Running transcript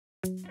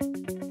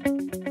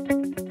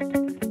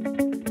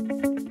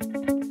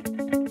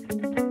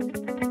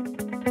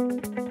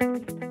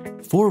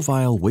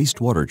Fårevejle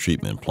wastewater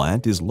treatment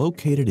plant is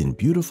located in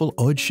beautiful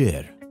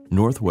Odsherred,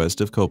 northwest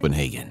of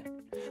Copenhagen.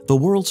 The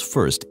world's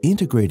first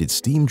integrated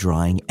steam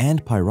drying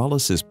and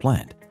pyrolysis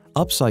plant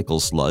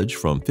upcycles sludge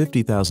from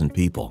 50,000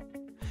 people.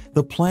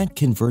 The plant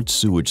converts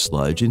sewage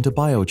sludge into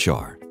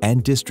biochar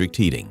and district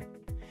heating.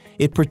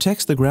 It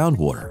protects the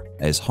groundwater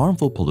as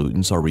harmful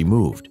pollutants are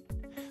removed.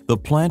 The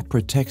plant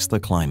protects the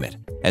climate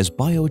as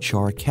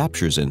biochar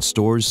captures and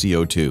stores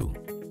CO2.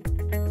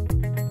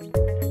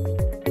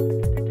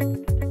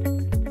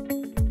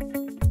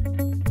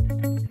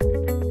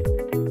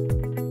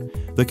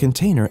 The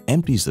container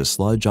empties the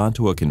sludge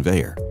onto a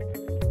conveyor.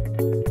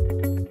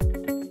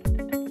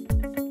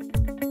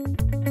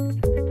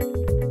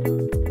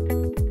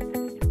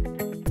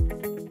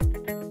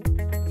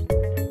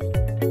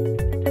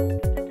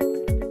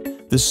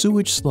 The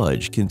sewage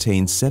sludge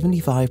contains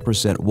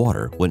 75%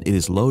 water when it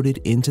is loaded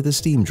into the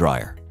steam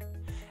dryer.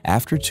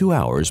 After 2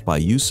 hours by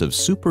use of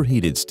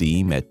superheated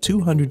steam at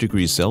 200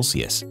 degrees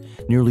Celsius,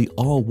 nearly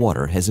all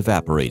water has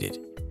evaporated.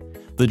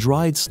 The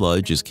dried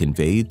sludge is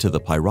conveyed to the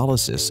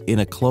pyrolysis in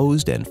a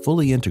closed and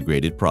fully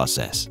integrated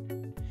process.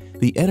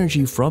 The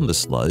energy from the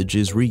sludge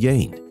is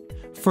regained.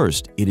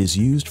 First, it is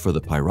used for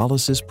the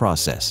pyrolysis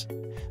process,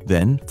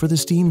 then for the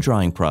steam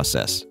drying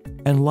process,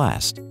 and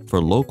last,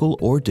 for local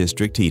or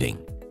district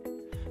heating.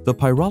 The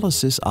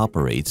pyrolysis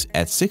operates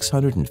at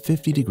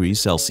 650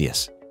 degrees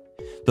Celsius.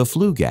 The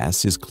flue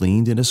gas is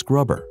cleaned in a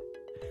scrubber.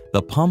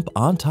 The pump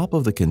on top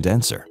of the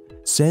condenser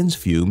sends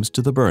fumes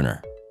to the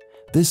burner.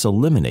 This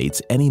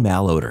eliminates any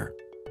malodor.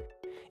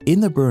 In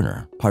the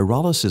burner,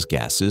 pyrolysis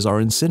gases are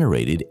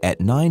incinerated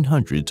at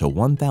 900 to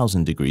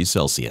 1000 degrees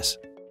Celsius.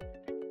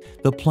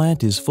 The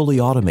plant is fully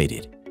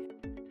automated.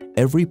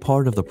 Every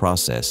part of the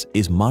process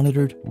is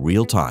monitored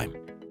real-time.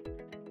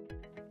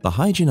 The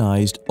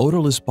hygienized,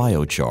 odorless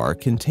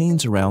biochar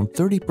contains around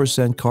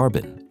 30%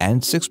 carbon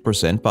and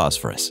 6%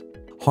 phosphorus.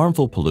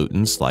 Harmful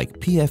pollutants like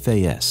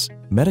PFAS,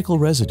 medical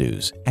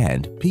residues,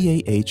 and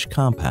PAH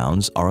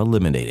compounds are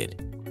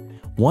eliminated.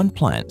 One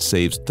plant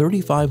saves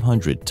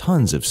 3,500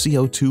 tons of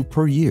CO2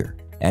 per year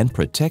and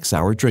protects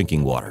our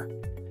drinking water.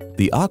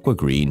 The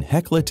AquaGreen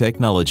Hecla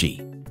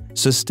technology,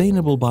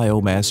 sustainable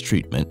biomass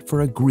treatment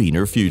for a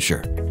greener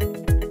future.